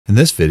In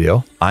this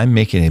video, I'm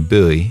making a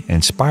Bowie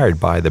inspired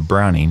by the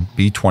Browning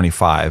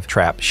B25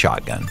 trap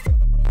shotgun.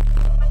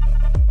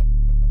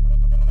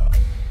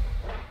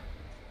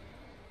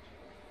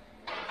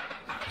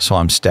 So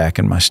I'm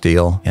stacking my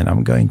steel and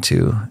I'm going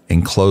to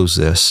enclose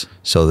this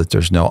so that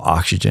there's no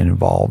oxygen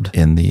involved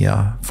in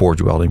the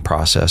forge welding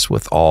process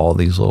with all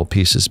these little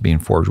pieces being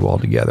forge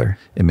welded together.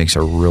 It makes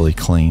a really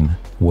clean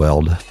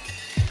weld.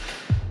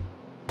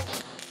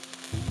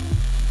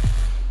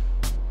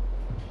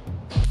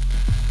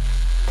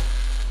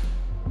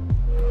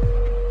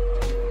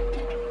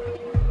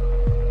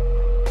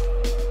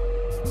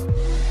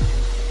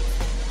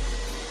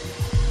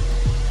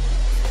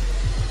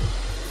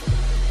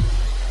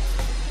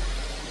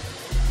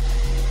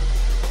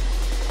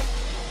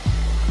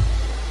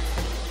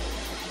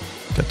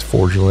 Got the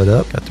forge lit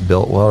up, got the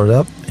billet welded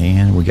up,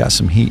 and we got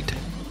some heat.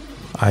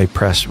 I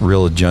press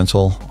real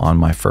gentle on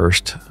my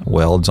first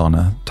welds on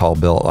a tall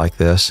billet like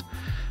this.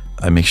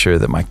 I make sure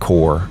that my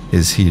core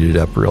is heated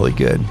up really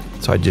good.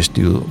 So I just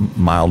do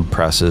mild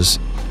presses.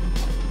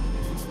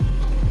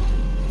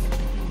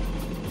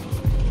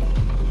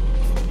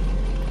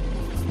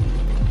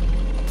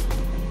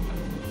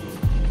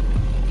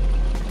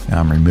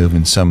 I'm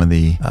removing some of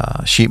the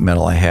sheet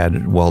metal I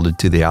had welded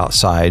to the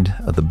outside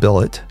of the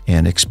billet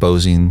and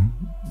exposing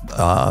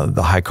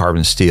the high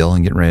carbon steel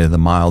and getting rid of the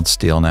mild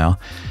steel now.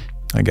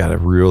 I got a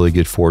really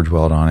good forge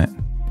weld on it.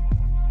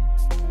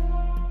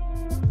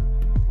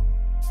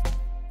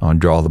 I'll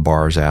draw the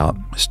bars out,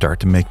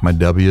 start to make my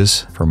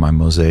W's for my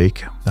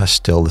mosaic. That's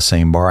still the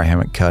same bar, I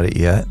haven't cut it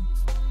yet.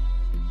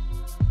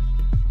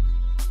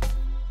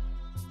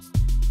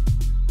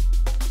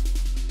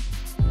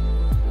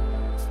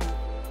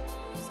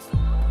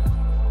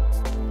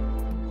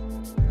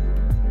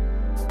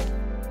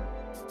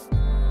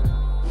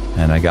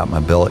 And I got my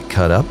billet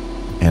cut up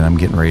and I'm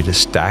getting ready to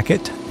stack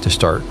it to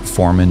start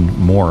forming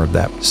more of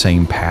that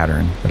same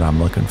pattern that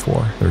I'm looking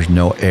for. There's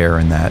no air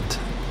in that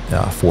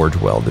forge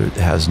weld. It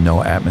has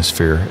no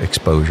atmosphere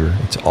exposure.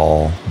 It's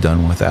all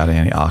done without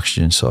any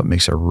oxygen, so it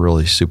makes a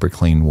really super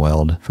clean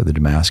weld for the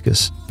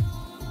Damascus.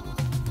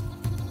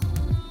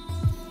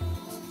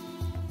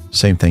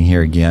 Same thing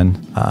here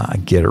again. I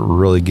get it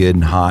really good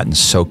and hot and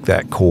soak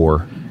that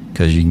core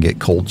because you can get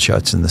cold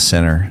shuts in the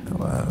center,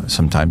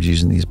 sometimes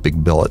using these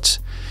big billets.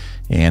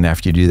 And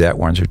after you do that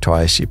once or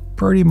twice, you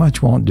pretty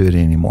much won't do it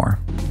anymore.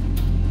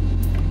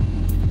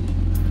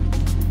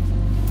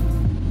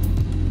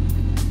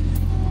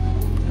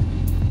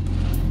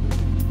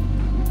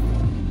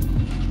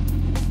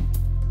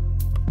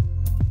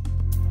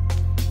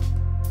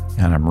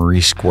 And I'm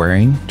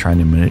re-squaring, trying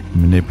to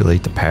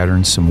manipulate the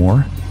pattern some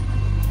more.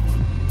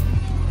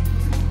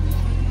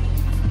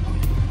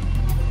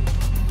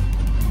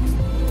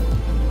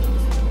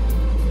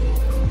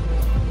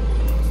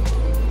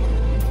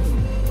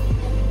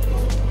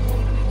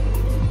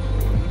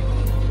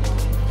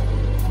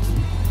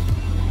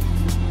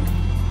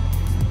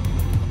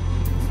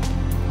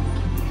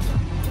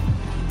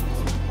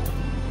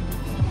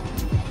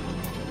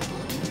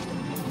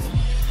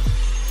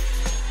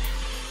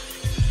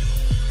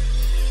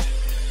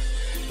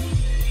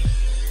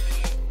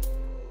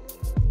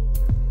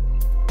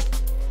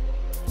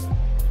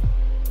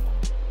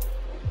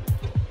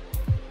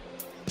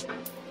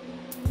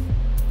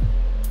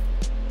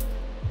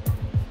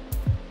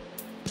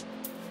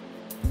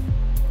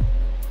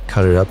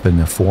 Cut it up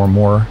into 4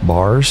 more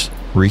bars,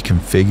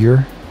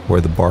 reconfigure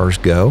where the bars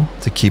go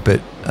to keep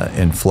it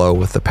in flow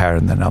with the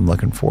pattern that I'm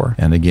looking for.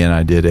 And again,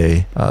 I did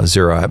a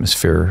zero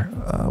atmosphere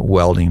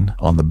welding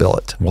on the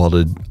billet,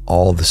 welded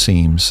all the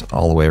seams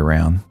all the way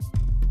around.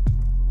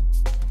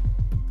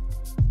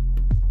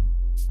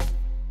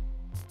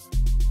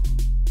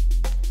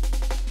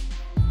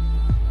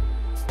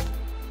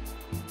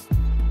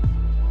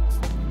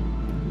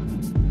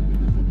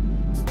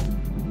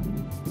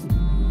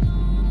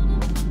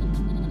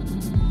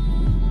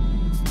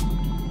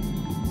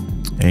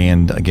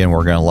 And again,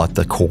 we're going to let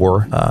the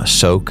core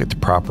soak at the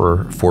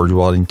proper forge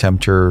welding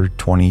temperature,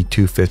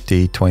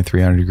 2250,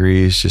 2300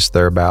 degrees, just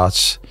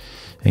thereabouts.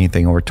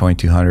 Anything over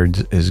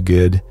 2200 is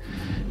good.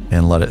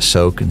 And let it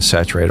soak and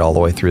saturate all the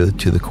way through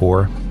to the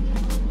core.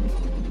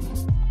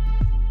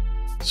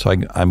 So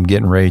I'm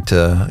getting ready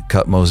to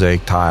cut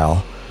mosaic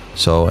tile.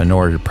 So in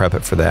order to prep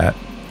it for that,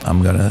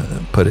 I'm going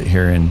to put it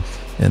here in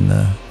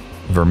the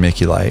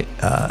vermiculite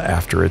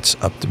after it's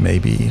up to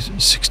maybe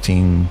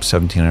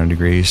 1700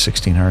 degrees,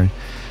 1600,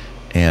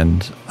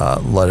 and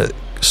let it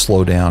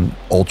slow down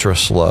ultra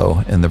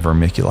slow in the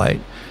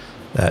vermiculite.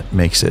 That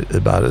makes it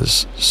about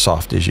as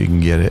soft as you can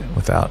get it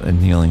without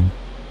annealing.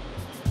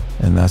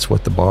 And that's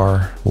what the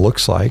bar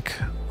looks like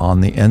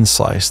on the end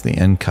slice, the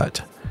end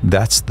cut.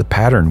 That's the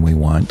pattern we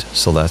want,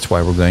 so that's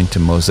why we're going to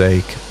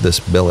mosaic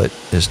this billet,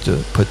 is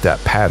to put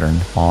that pattern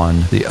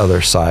on the other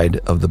side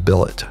of the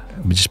billet,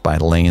 just by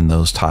laying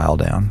those tile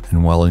down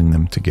and welding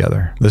them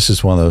together. This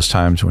is one of those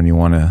times when you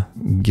want to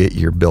get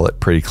your billet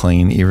pretty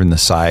clean. Even the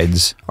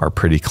sides are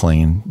pretty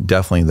clean,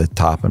 definitely the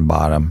top and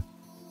bottom.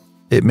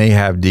 It may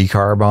have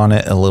decarb on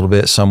it a little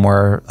bit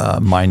somewhere,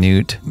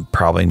 minute.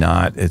 Probably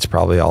not.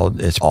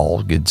 It's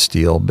all good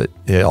steel, but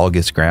it all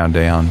gets ground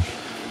down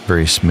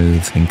very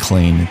smooth and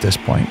clean at this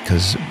point,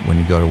 because when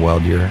you go to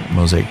weld your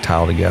mosaic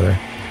tile together,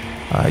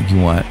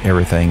 you want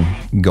everything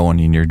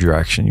going in your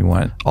direction. You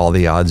want all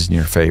the odds in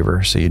your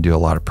favor. So you do a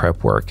lot of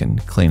prep work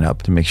and clean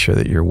up to make sure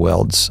that your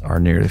welds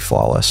are nearly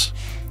flawless.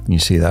 You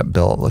see that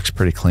billet looks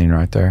pretty clean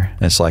right there.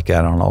 And it's like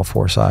that on all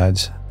four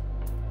sides.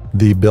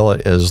 The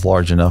billet is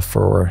large enough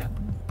for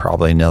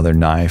probably another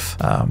knife.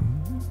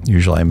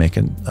 Usually I make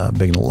a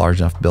big, large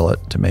enough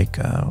billet to make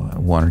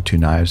 1 or 2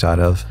 knives out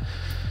of,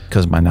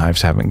 because my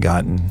knives haven't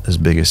gotten as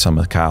big as some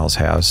of Kyle's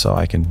have, so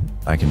I can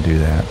do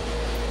that.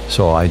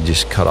 So I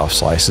just cut off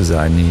slices that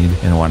I need,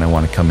 and when I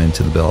want to come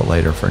into the billet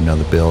later for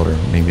another build, or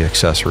maybe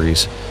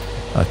accessories,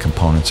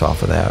 components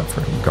off of that for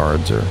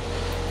guards or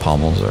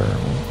pommels or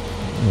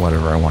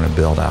whatever I want to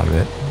build out of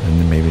it, and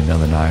then maybe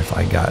another knife.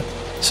 I got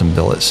some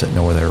billets sitting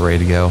over there ready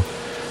to go,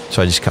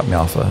 so I just cut me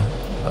off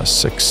a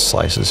 6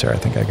 slices here I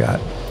think I got,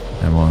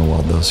 and I'm going to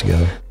weld those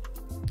together.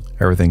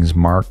 Everything's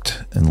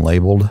marked and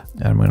labeled,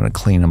 and I'm going to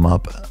clean them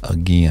up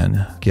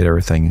again, get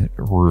everything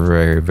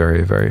very,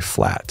 very, very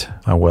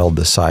flat. I weld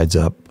the sides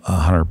up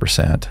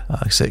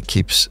 100%. So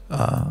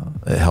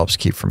it helps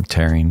keep from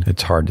tearing.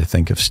 It's hard to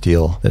think of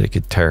steel that it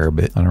could tear,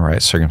 but under the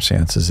right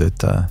circumstances,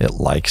 it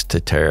likes to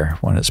tear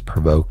when it's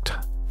provoked.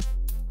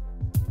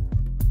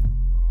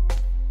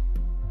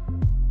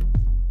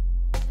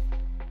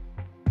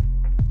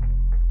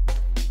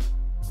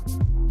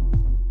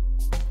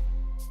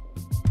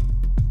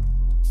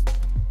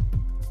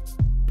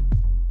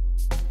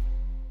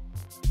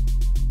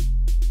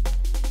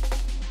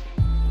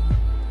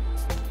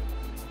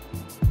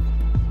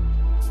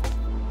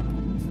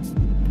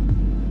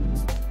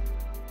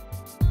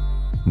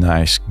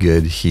 Nice,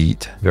 good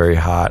heat, very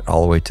hot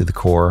all the way to the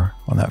core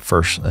on that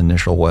first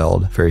initial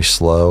weld. Very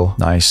slow,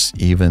 nice,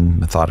 even,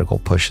 methodical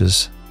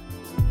pushes.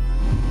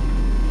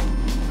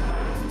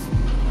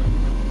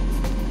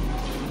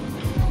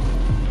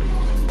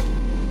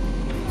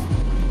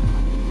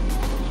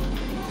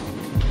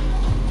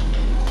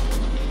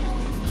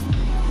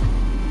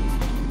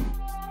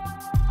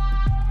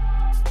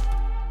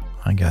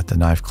 I got the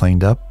knife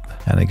cleaned up,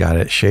 and I got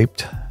it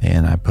shaped,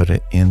 and I put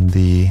it in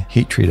the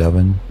heat treat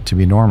oven to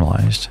be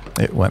normalized.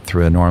 It went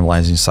through a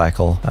normalizing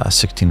cycle,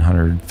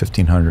 1600,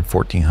 1500,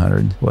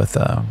 1400, with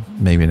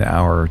maybe an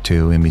hour or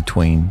 2 in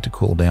between to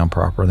cool down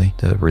properly,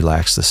 to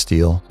relax the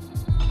steel.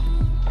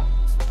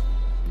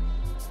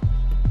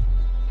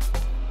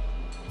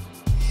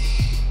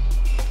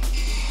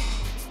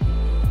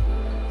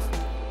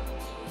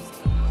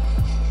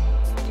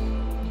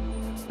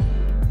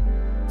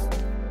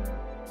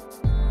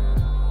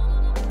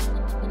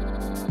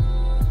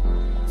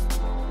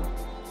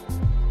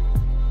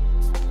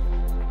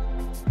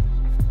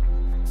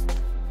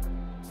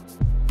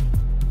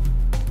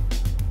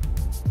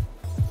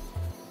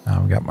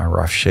 I've got my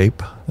rough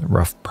shape,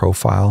 rough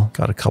profile,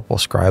 got a couple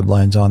of scribe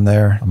lines on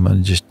there. I'm going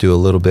to just do a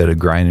little bit of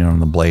grinding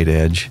on the blade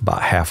edge,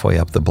 about halfway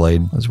up the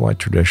blade. That's what I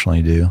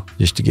traditionally do,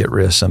 just to get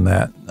rid of some of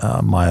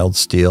that mild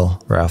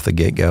steel right off the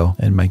get-go,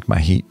 and make my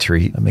heat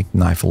treat, make the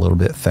knife a little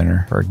bit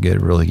thinner for a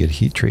really good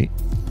heat treat.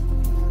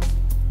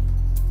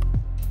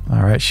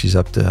 All right, she's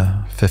up to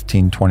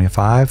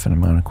 1525, and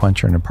I'm going to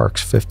quench her in a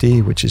Parks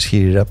 50, which is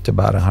heated up to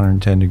about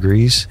 110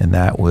 degrees, and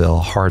that will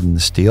harden the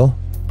steel.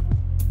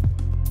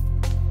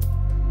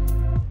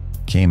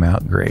 Came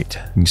out great.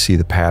 You can see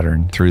the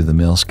pattern through the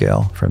mill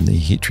scale from the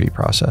heat treat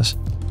process.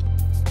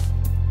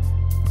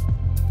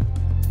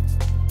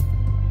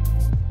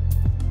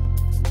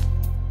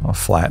 I'll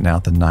flatten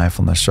out the knife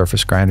on the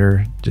surface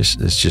grinder.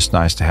 It's just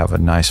nice to have a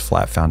nice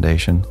flat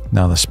foundation.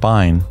 Now the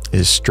spine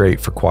is straight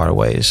for quite a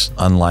ways.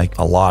 Unlike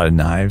a lot of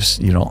knives,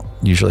 you don't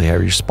usually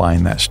have your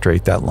spine that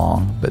straight that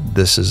long, but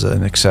this is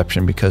an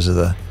exception because of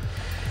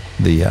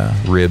the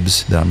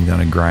ribs that I'm going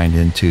to grind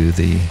into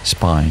the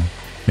spine.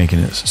 Making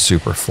it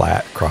super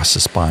flat across the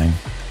spine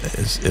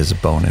is a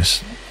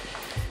bonus.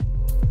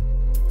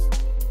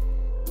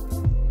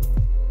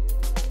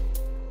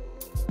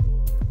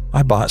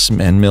 I bought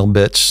some end mill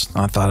bits.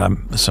 I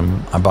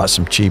bought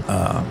some cheap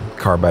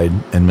carbide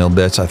end mill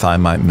bits. I thought I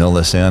might mill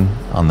this in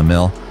on the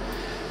mill.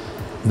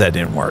 That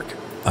didn't work.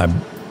 I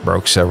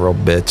broke several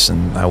bits,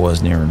 and I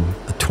wasn't even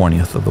a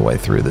 20th of the way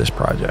through this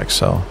project.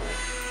 So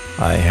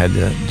I had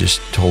to just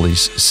totally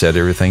set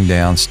everything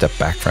down, step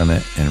back from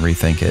it, and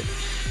rethink it.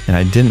 And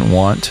I didn't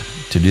want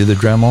to do the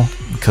Dremel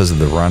because of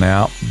the run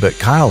out, but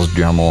Kyle's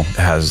Dremel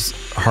has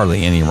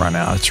hardly any run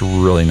out. It's a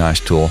really nice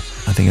tool.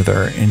 I think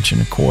they're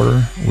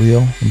 1.25 wheel,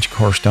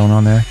 1.25 stone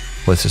on there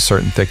with a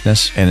certain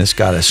thickness, and it's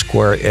got a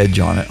square edge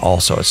on it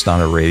also. It's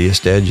not a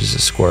radius edge, it's a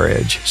square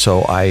edge.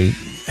 So I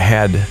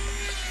had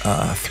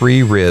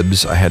 3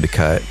 ribs I had to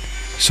cut.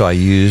 So I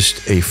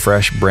used a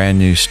fresh brand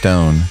new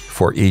stone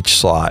for each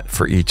slot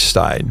for each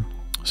side.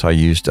 So I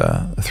used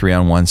 3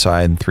 on one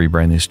side and 3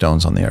 brand new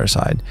stones on the other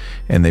side,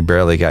 and they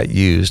barely got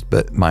used,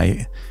 but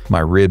my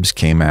ribs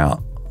came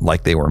out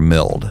like they were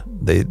milled.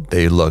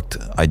 They looked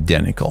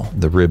identical.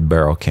 The rib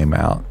barrel came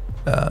out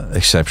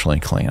exceptionally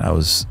clean. I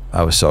was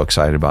so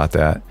excited about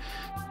that.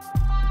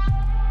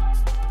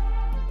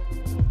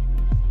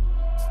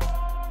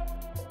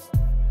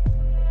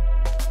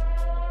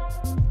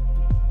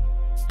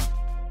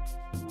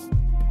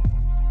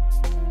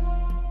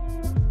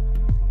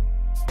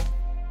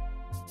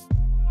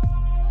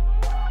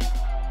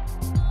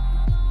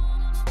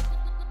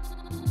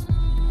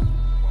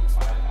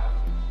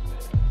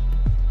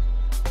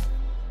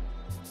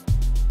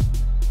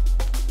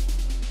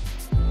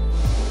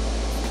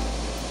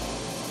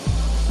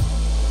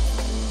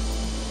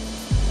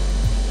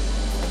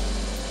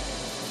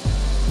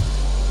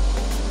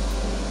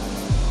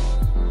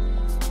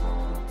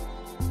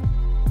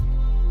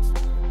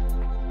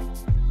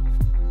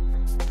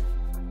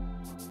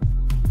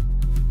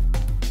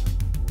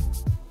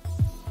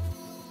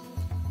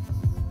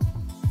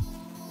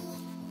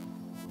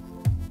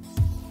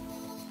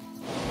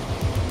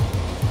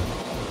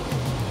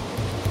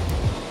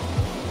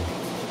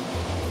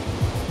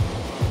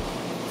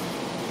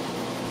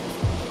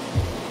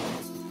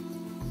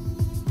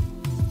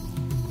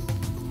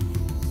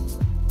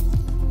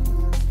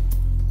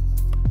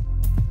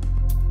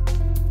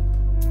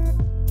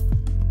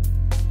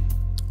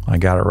 I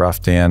got it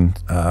roughed in.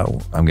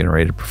 I'm getting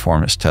ready to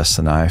performance test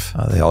the knife.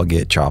 They all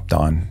get chopped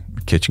on.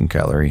 Kitchen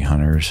cutlery,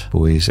 hunters,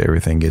 buoys,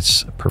 everything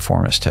gets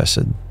performance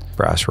tested.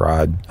 Brass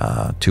rod,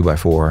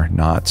 2x4,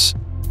 knots.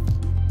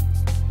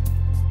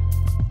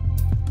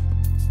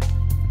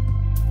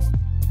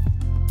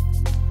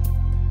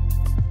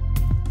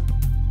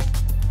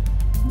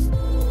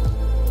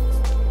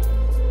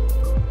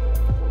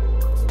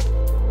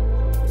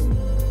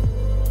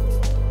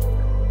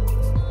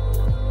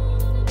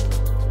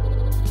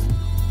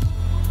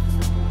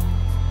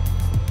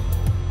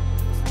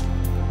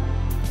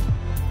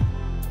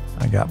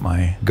 I got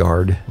my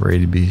guard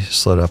ready to be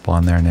slid up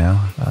on there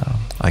now.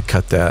 I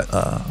cut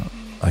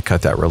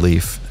that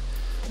relief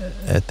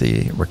at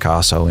the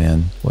ricasso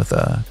in with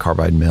a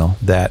carbide mill.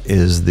 That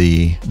is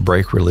the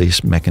brake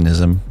release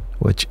mechanism,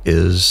 which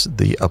is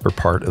the upper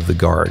part of the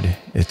guard.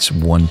 It's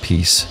one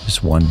piece,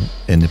 it's one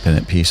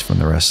independent piece from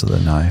the rest of the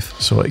knife.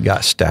 So it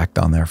got stacked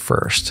on there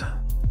first.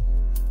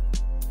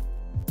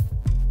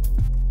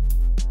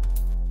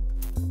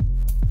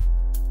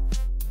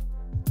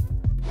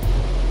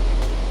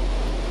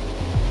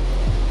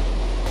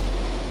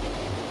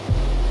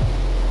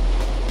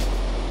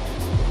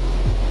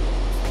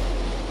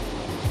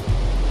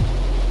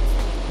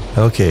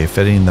 Okay,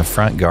 fitting the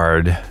front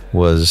guard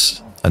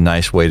was a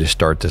nice way to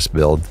start this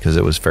build because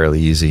it was fairly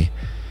easy.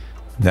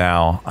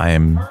 Now I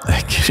am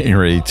getting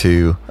ready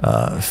to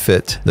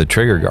fit the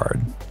trigger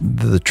guard.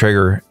 The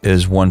trigger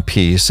is one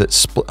piece.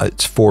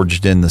 It's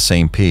forged in the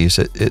same piece.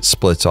 It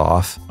splits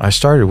off. I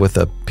started with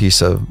a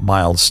piece of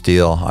mild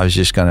steel. I was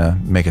just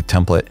gonna make a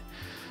template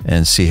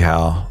and see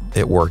how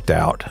it worked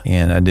out,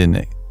 and I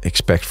didn't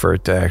expect for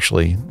it to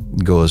actually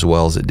go as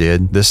well as it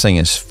did. This thing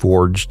is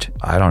forged,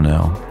 I don't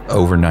know,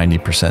 over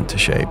 90% to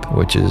shape,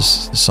 which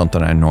is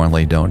something I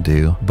normally don't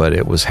do, but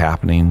it was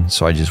happening,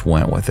 so I just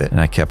went with it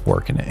and I kept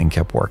working it and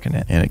kept working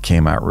it, and it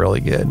came out really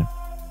good.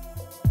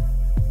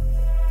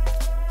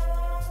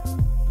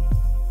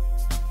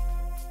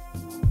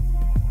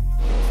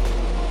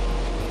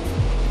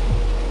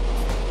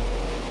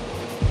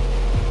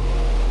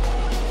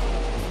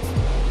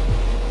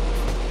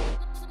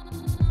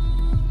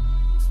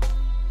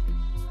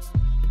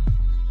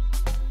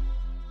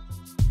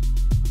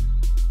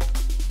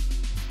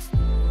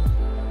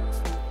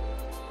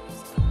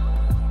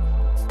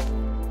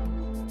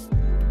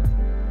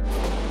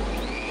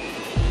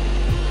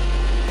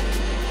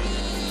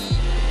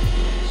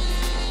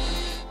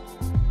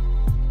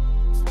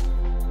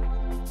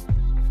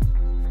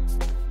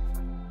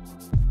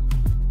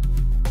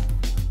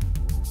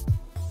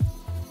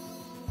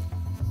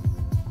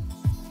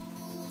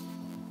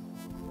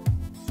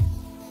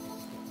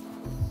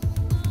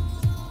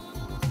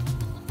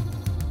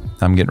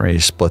 I'm getting ready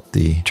to split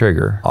the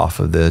trigger off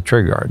of the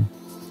trigger guard.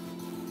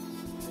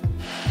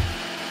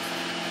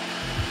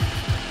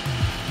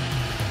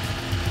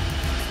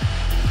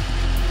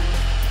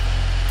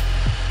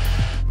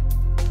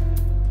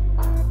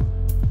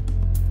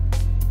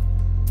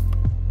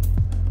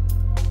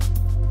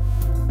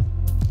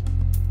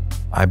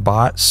 I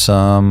bought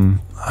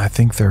some, I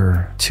think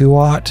they're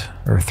 2/0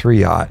 or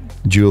 3/0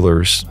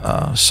 jeweler's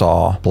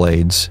saw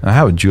blades. And I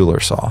have a jeweler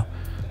saw,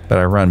 but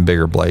I run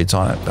bigger blades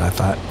on it. But I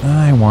thought,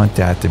 I want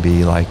that to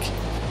be like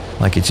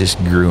it just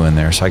grew in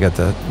there. So I got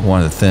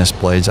one of the thinnest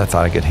blades I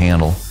thought I could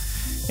handle,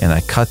 and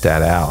I cut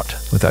that out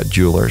with that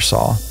jeweler's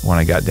saw when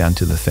I got down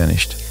to the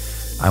finished.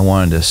 I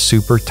wanted a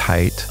super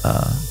tight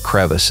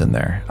crevice in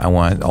there. I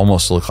wanted it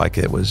almost to look like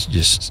it was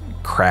just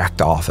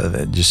cracked off of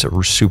it, just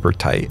a super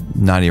tight,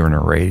 not even a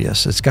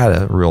radius. It's got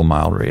a real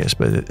mild radius,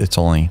 but it's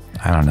only,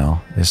 I don't know,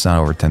 it's not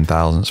over 10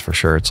 thousandths for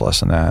sure. It's less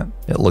than that.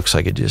 It looks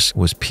like it just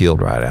was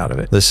peeled right out of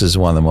it. This is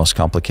one of the most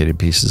complicated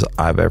pieces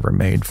I've ever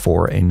made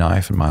for a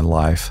knife in my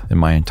life, in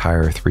my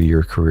entire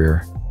 3-year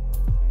career.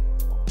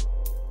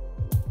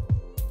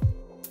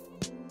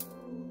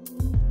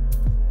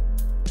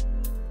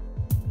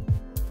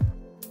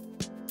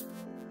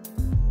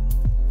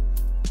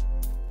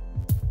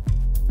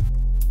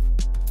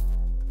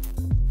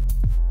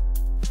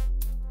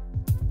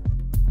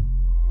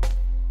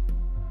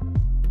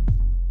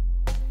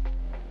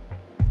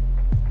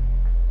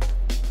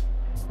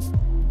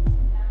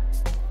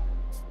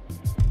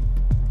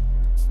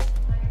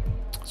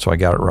 So I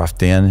got it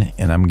roughed in,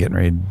 and I'm getting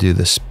ready to do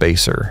the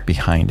spacer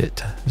behind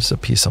it. This is a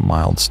piece of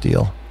mild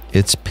steel.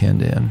 It's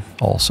pinned in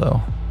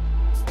also.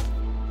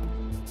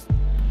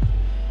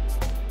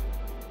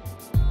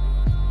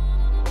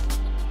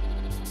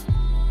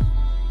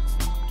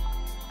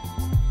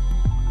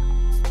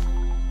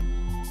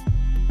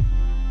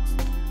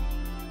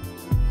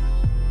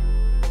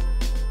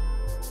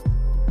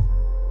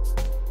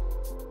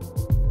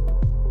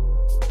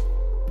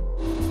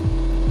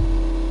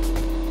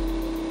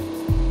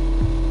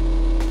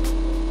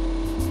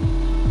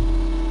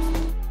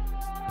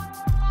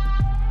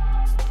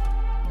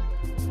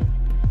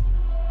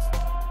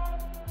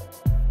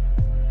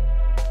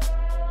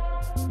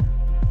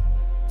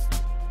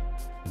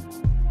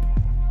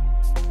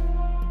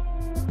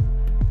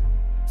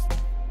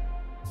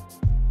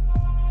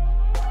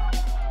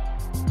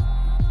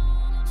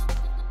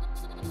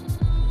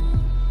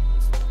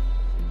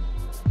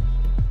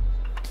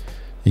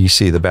 You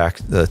see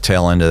the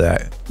tail end of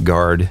that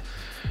guard.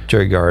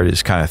 Trigger guard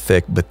is kind of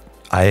thick, but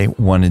I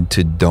wanted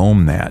to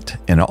dome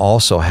that, and it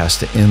also has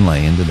to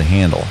inlay into the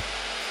handle.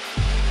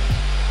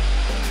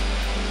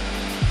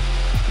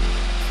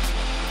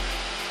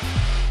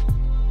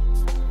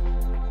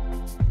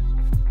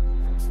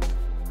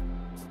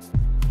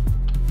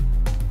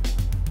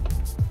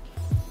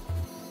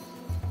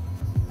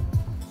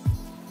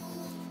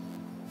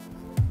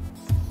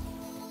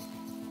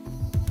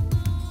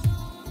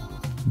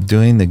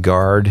 Doing the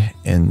guard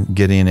and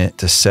getting it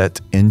to set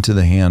into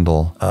the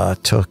handle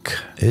took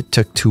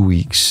 2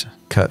 weeks.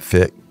 Cut,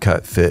 fit,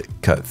 cut, fit,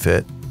 cut,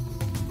 fit.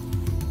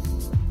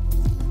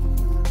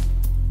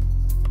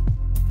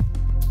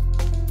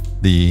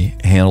 The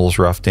handle's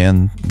roughed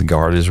in, the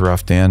guard is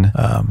roughed in.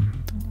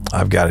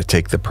 I've got to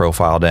take the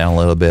profile down a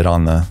little bit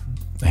on the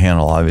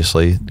handle,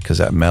 obviously, because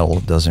that metal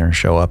doesn't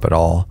show up at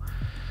all.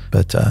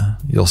 But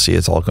you'll see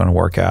it's all going to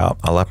work out.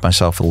 I left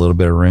myself a little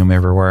bit of room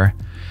everywhere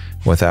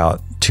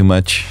without too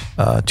much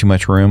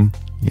room.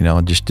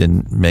 Just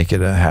didn't make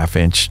it a ½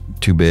 inch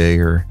too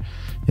big or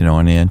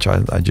an inch.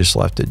 I just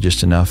left it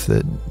just enough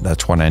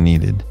that's what I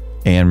needed.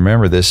 And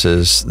remember, this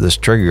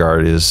trigger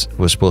guard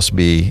was supposed to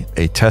be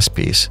a test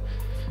piece,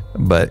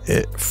 but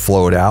it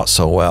flowed out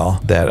so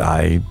well that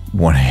I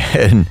went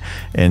ahead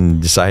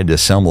and decided to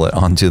assemble it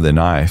onto the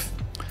knife.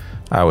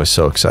 I was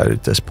so excited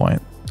at this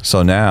point.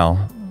 So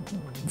now,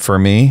 for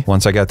me,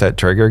 once I got that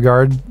trigger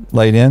guard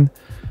laid in,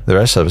 the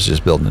rest of it was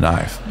just building the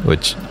knife,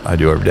 which I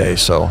do every day.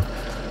 So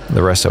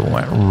the rest of it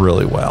went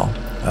really well.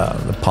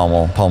 The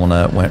pommel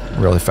nut went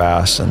really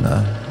fast, and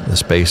the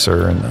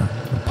spacer and the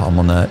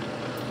pommel nut.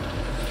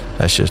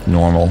 That's just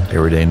normal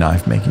everyday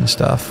knife making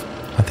stuff.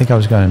 I think I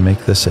was going to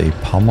make this a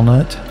pommel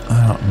nut.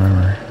 I don't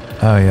remember.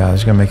 Oh yeah, I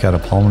was going to make that a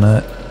pommel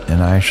nut,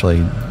 and I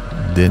actually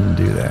didn't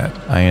do that.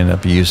 I ended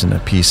up using a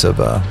piece of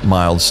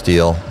mild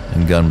steel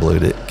and gun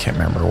blued it. Can't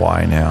remember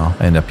why now.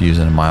 I ended up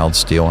using a mild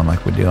steel one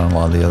like we do on a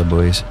lot of the other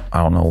buoys.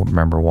 I don't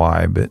remember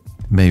why, but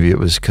maybe it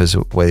was because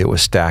of the way it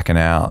was stacking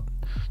out.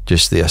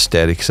 Just the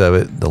aesthetics of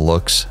it, the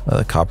looks.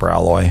 The copper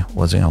alloy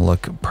wasn't going to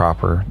look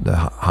proper. The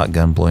hot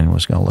gun bluing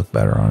was going to look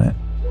better on it.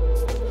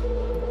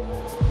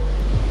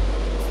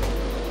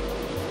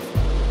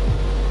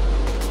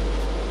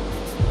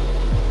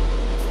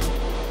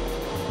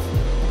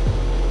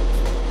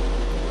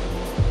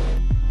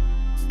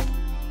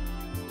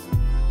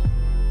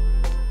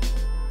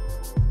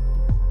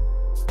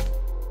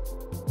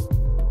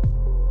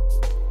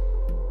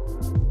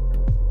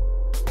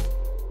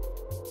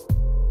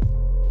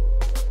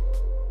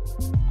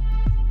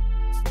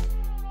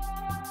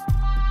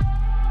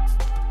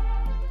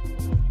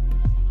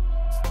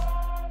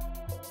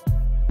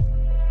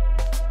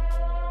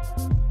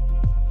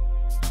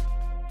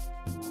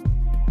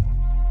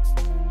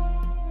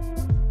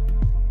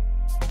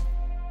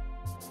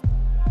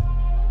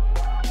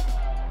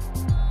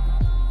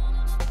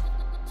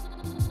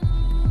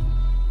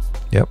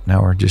 Yep,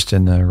 now we're just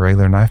in the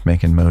regular knife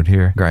making mode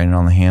here. Grinding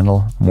on the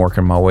handle. I'm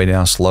working my way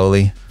down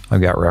slowly.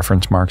 I've got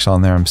reference marks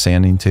on there I'm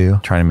sanding to,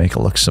 trying to make it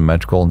look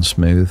symmetrical and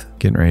smooth.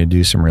 Getting ready to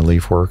do some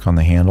relief work on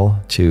the handle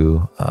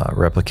to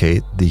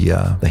replicate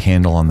the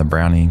handle on the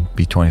Browning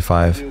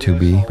B25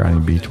 2B,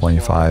 Browning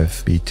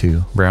B25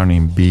 B2,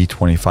 Browning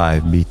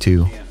B25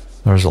 B2.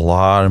 There's a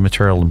lot of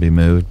material to be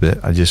moved,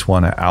 but I just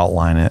want to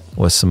outline it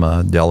with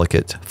some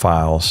delicate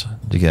files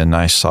to get a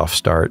nice soft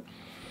start.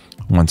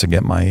 Once I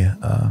get my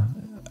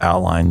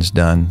outlines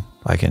done,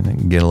 I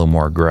can get a little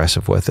more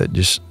aggressive with it,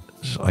 just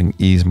so I can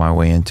ease my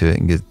way into it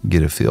and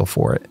get a feel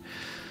for it.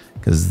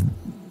 Because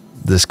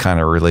this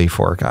kind of relief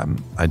work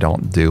I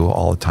don't do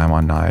all the time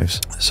on knives.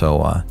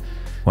 So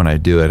when I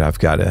do it, I've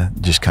got to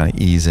just kind of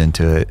ease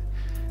into it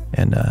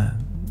and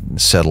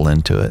settle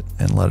into it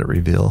and let it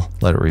reveal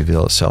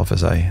itself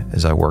as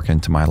I work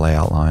into my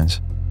layout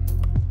lines.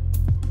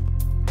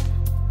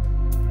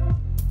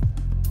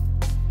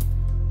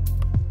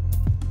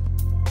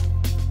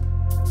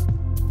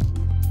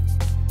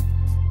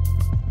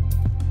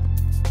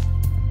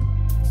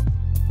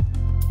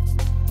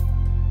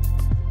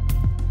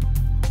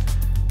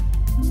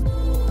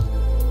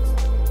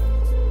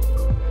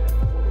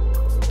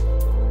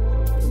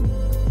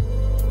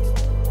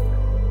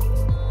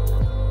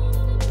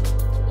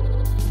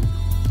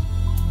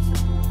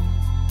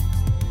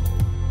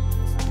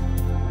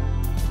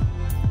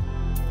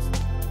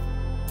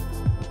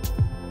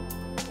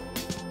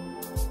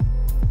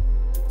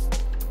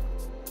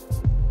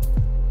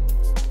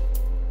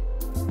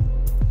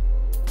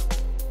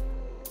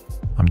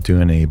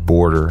 doing a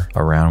border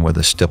around where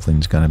the stippling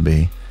is going to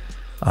be.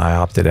 I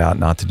opted out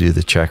not to do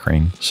the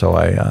checkering, so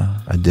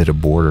I did a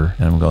border,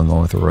 and I'm going to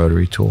go with a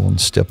rotary tool and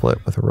stipple it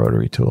with a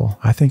rotary tool.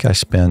 I think I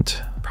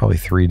spent probably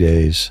 3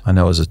 days. I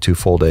know it was 2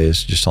 full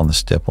days just on the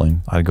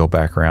stippling. I'd go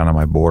back around on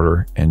my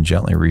border and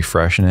gently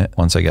refreshing it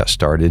once I got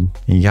started.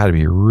 And you got to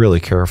be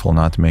really careful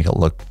not to make it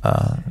look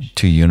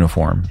too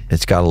uniform.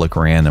 It's got to look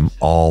random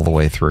all the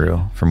way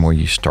through from where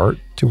you start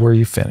to where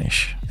you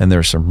finish. And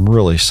there's some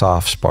really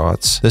soft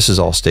spots. This is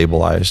all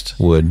stabilized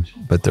wood,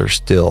 but there's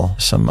still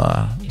some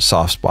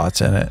soft spots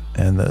in it,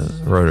 and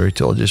the rotary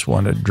tool just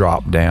wanted to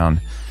drop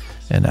down,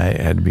 and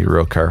I had to be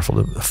real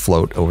careful to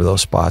float over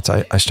those spots.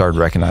 I started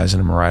recognizing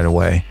them right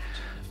away,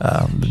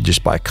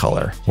 just by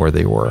color where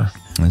they were.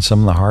 And some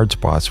of the hard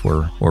spots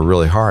were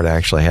really hard. I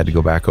actually had to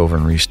go back over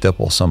and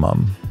re-stipple some of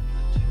them.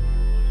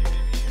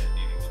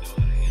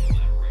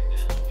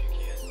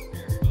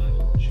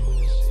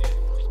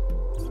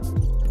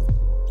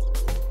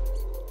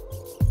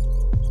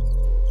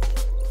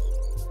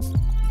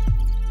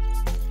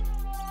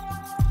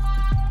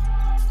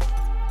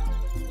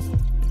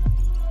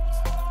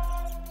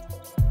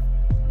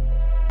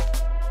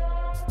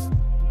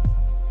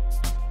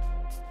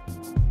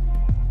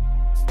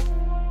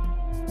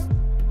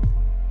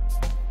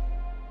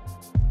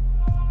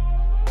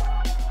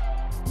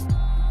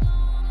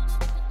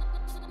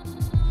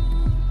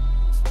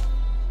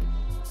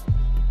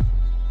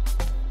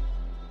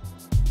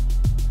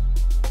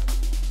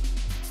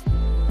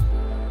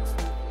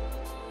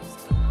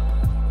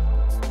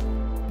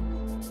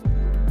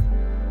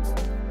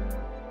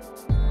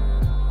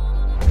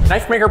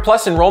 Knifemaker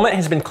Plus enrollment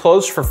has been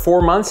closed for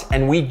 4 months,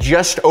 and we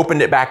just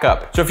opened it back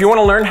up. So if you want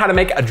to learn how to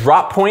make a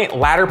drop point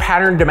ladder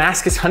pattern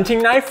Damascus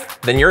hunting knife,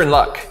 then you're in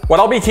luck.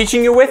 What I'll be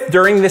teaching you with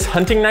during this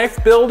hunting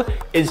knife build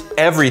is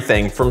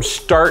everything from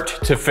start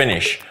to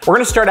finish. We're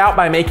going to start out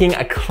by making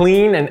a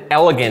clean and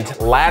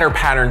elegant ladder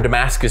pattern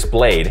Damascus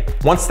blade.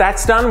 Once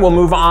that's done, we'll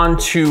move on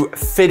to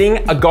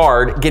fitting a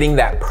guard, getting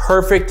that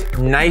perfect,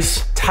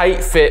 nice,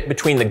 tight fit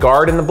between the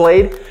guard and the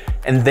blade,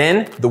 and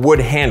then the wood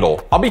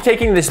handle. I'll be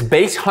taking this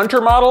base hunter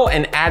model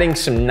and adding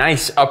some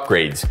nice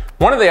upgrades.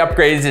 One of the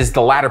upgrades is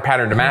the ladder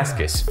pattern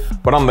Damascus,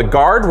 but on the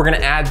guard, we're gonna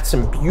add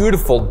some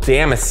beautiful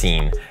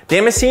damascene.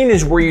 Damascene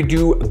is where you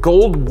do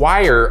gold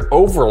wire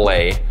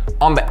overlay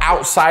on the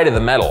outside of the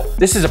metal.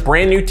 This is a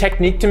brand new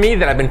technique to me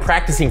that I've been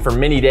practicing for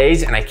many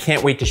days, and I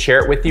can't wait to share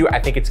it with you. I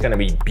think it's gonna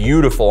be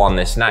beautiful on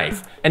this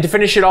knife. And to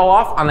finish it all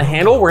off, on the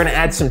handle, we're gonna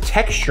add some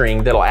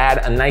texturing that'll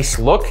add a nice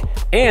look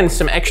and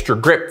some extra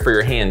grip for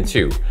your hand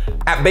too.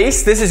 At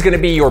base, this is gonna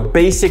be your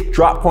basic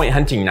drop point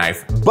hunting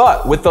knife,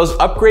 but with those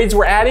upgrades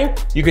we're adding,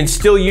 you can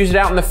still use it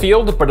out in the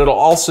field, but it'll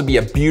also be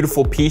a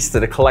beautiful piece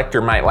that a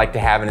collector might like to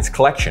have in his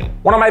collection.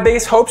 One of my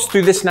base hopes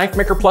through this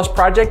Knifemaker Plus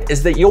project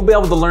is that you'll be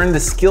able to learn the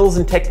skills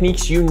and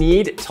techniques you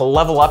need to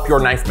level up your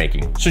knife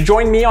making. So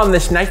join me on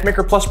this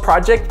Knifemaker Plus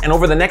project, and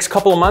over the next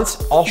couple of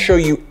months, I'll show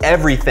you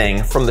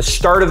everything from the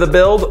start of the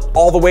build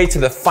all the way to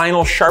the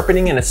final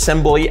sharpening and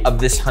assembly of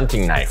this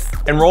hunting knife.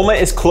 Enrollment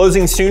is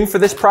closing soon for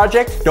this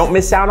project. Don't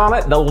miss out on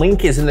it. The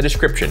link is in the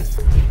description.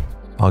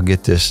 I'll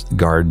get this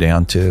guard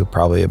down to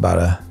probably a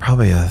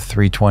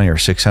 320 or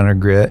 600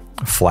 grit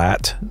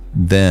flat.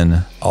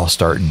 Then I'll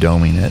start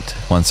doming it.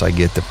 Once I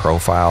get the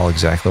profile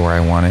exactly where I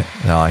want it,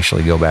 then I'll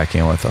actually go back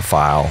in with a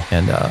file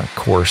and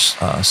coarse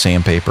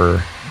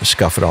sandpaper,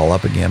 scuff it all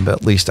up again. But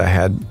at least I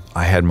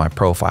had my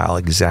profile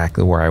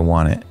exactly where I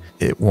want it.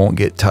 It won't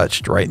get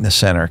touched right in the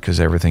center because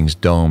everything's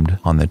domed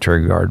on the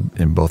trigger guard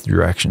in both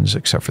directions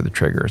except for the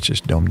trigger. It's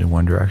just domed in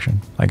one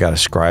direction. I got a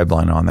scribe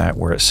line on that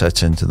where it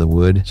sets into the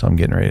wood, so I'm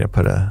getting ready to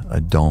put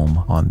a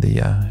dome on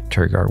the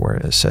trigger guard where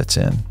it sets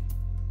in.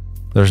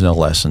 There's no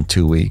less than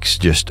 2 weeks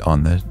just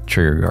on the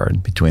trigger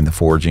guard between the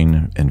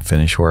forging and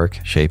finish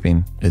work,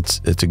 shaping. It's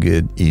a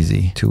good,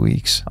 easy 2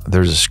 weeks.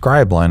 There's a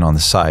scribe line on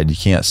the side. You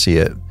can't see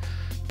it,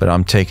 but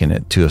I'm taking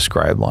it to a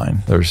scribe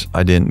line.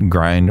 I didn't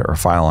grind or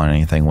file on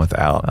anything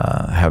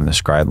without having a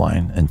scribe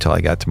line until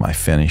I got to my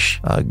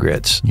finish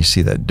grits. You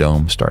see that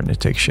dome starting to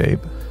take shape.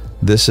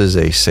 This is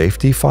a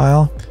safety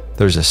file.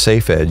 There's a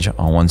safe edge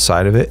on one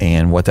side of it,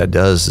 and what that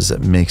does is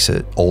it makes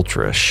it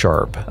ultra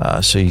sharp.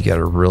 So you got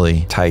a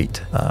really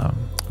tight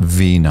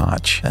V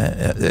notch.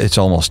 It's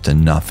almost to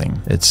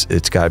nothing.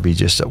 It's got to be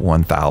just at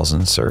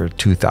 1/1000th or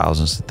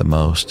 2/1000th at the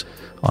most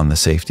on the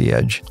safety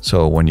edge.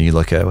 So when you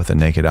look at it with a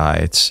naked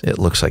eye, it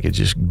looks like it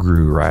just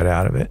grew right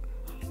out of it.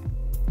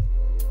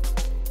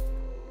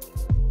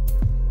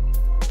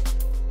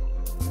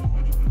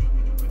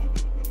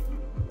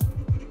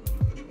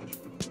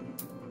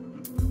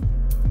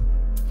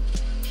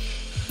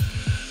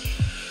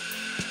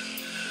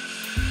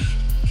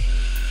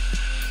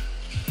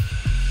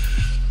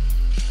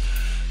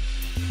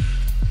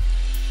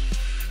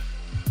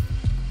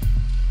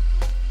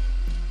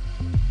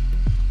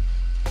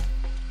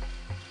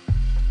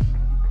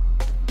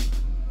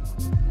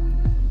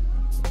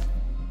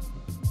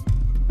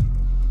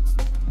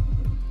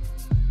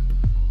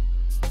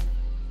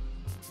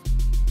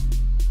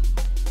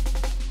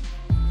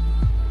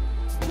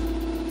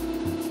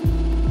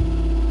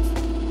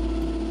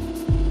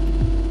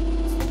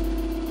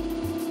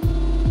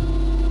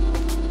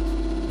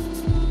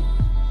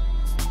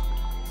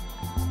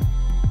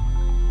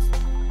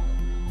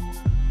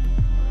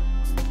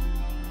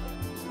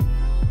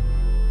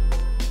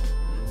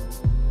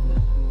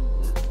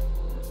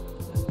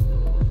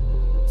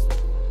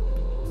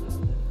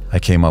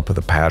 came up with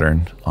a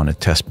pattern on a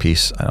test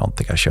piece. I don't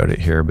think I showed it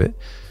here, but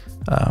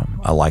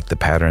I liked the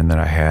pattern that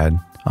I had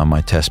on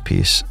my test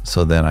piece.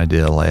 So then I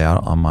did a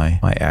layout on my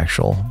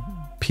actual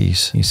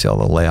piece. You see all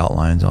the layout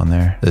lines on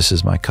there. This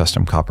is my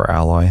custom copper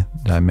alloy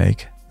that I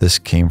make. This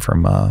came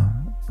from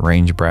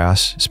range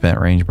brass, spent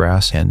range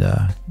brass, and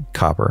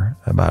copper,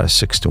 about a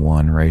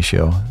 6-to-1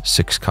 ratio,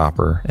 6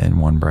 copper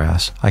and 1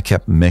 brass. I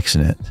kept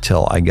mixing it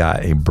till I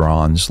got a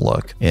bronze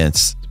look, and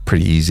it's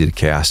pretty easy to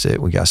cast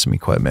it. We got some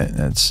equipment,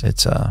 and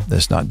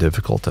it's not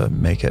difficult to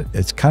make it.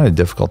 It's kind of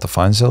difficult to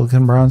find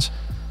silicon bronze.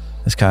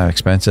 It's kind of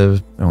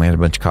expensive, and we had a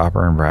bunch of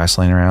copper and brass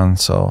laying around,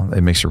 so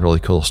it makes a really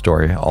cool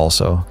story.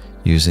 Also,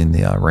 using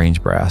the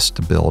range brass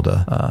to build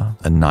a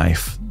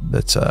knife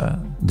that's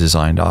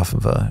designed off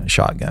of a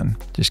shotgun.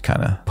 Just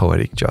kind of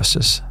poetic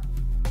justice.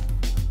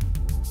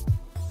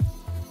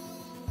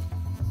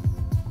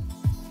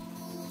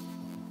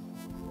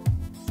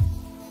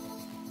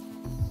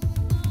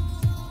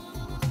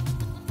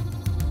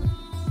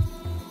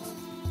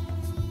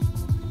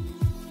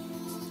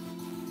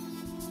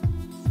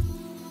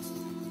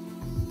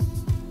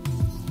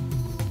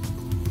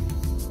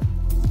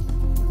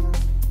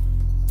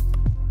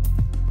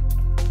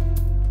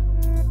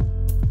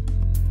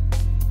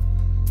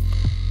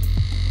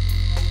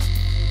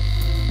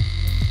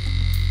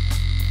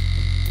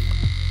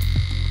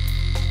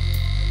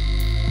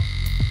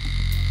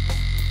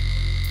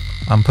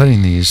 I'm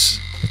putting these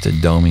with the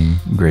doming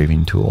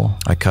graving tool.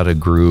 I cut a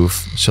groove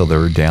so they're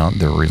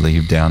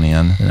relieved down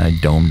in, and I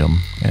domed them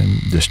and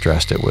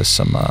distressed it with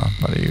some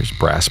what I use,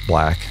 brass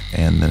black,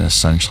 and then a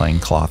sunshine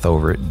cloth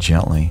over it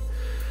gently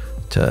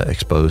to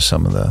expose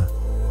some of the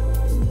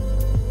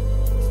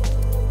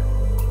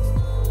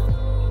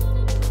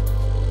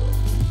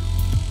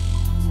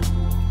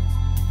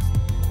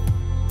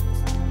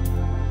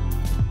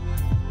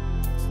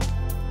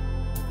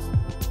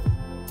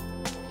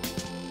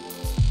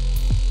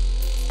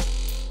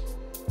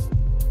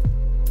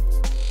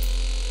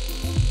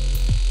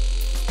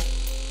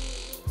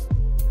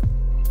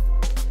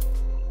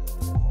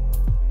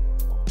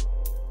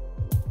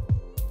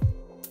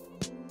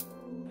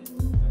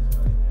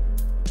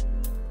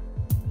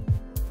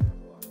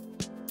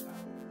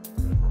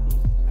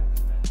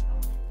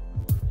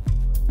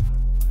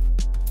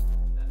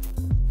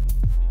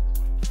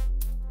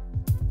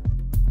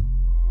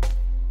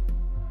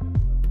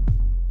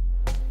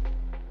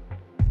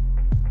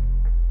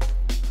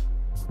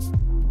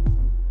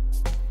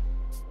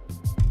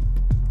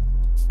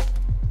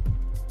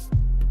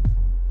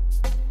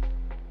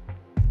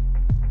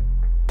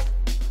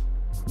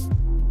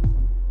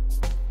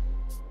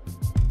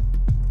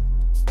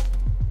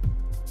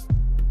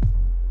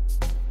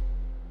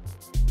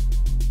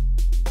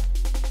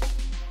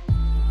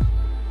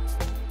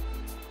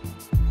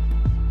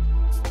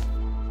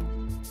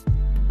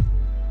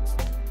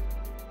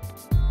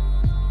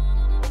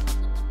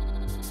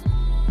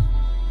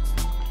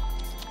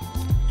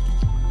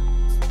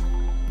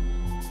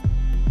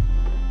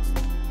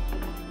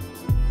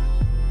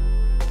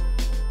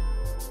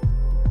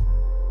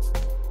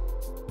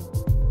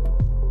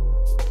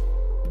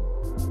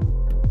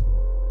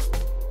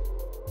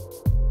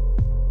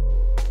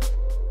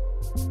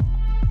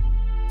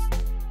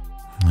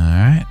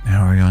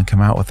come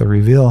out with a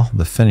reveal,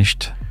 the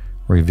finished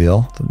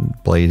reveal. The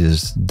blade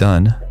is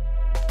done.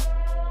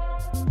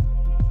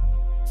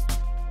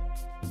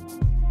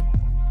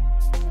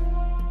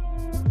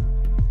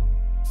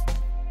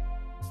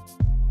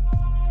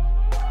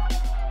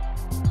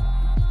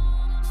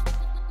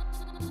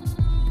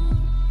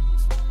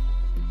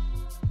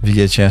 If you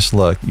get a chance to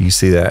look, you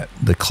see that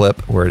the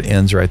clip where it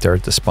ends right there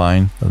at the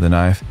spine of the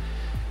knife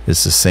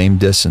is the same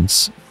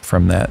distance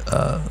from that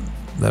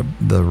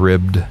the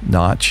ribbed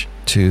notch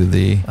to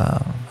the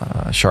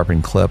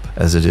sharpened clip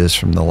as it is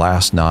from the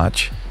last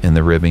notch in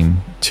the ribbing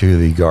to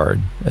the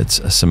guard.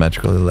 It's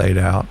symmetrically laid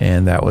out,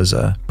 and that was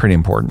pretty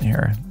important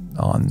here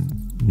on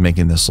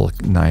making this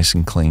look nice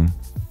and clean.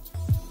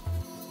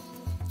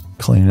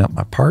 Cleaning up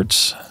my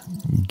parts,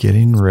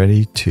 getting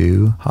ready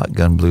to hot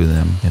gun blue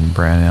them in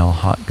Branell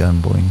hot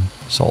gun bluing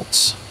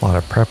salts. A lot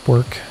of prep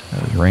work.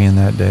 It was raining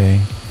that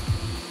day.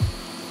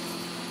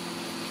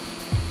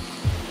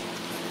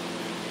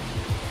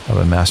 I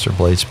have a master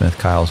bladesmith.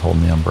 Kyle's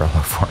holding the umbrella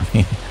for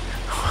me.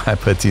 I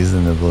put these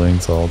in the bluing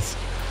salts.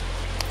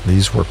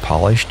 These were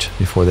polished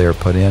before they were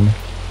put in.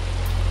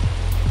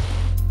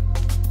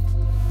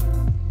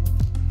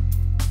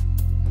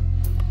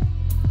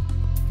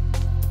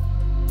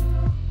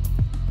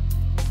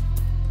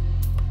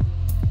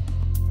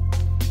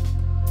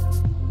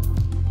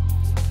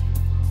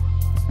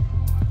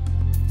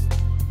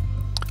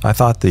 I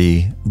thought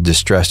the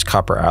distressed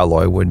copper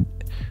alloy would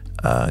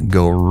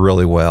go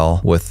really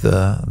well with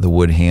the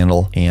wood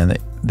handle, and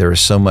there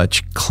was so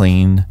much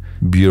clean,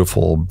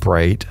 beautiful,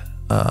 bright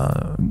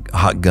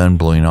hot gun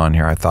bluing on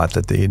here. I thought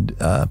that the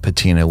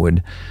patina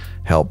would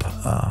help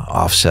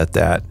offset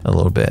that a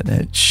little bit, and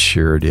it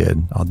sure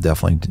did. I'll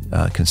definitely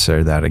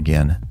consider that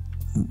again.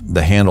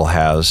 The handle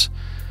has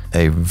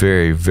a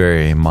very,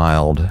 very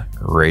mild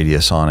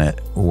radius on it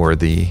where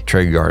the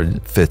trigger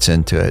guard fits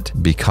into it,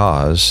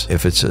 because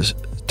if it's a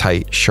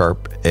tight,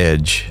 sharp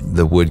edge,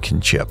 the wood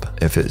can chip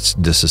if it's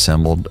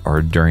disassembled,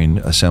 or during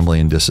assembly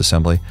and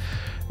disassembly,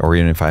 or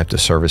even if I have to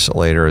service it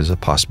later, there's a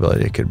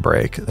possibility it could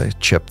break,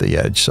 chip the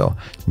edge. So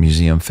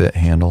museum fit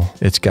handle.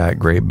 It's got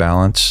great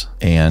balance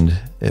and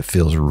it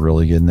feels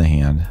really good in the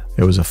hand.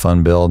 It was a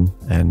fun build,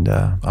 and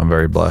I'm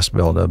very blessed to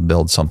be able to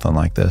build something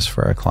like this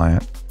for a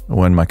client.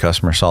 When my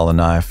customer saw the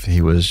knife,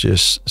 he was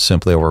just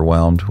simply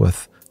overwhelmed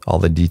with all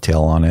the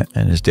detail on it,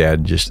 and his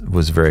dad just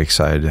was very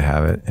excited to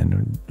have it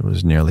and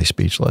was nearly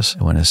speechless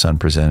when his son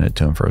presented it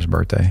to him for his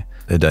birthday.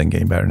 It doesn't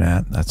get any better than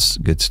that. That's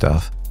good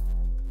stuff.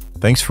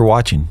 Thanks for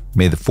watching.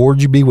 May the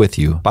forge be with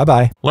you.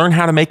 Bye-bye. Learn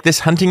how to make this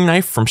hunting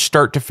knife from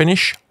start to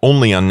finish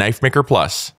only on Knifemaker Plus.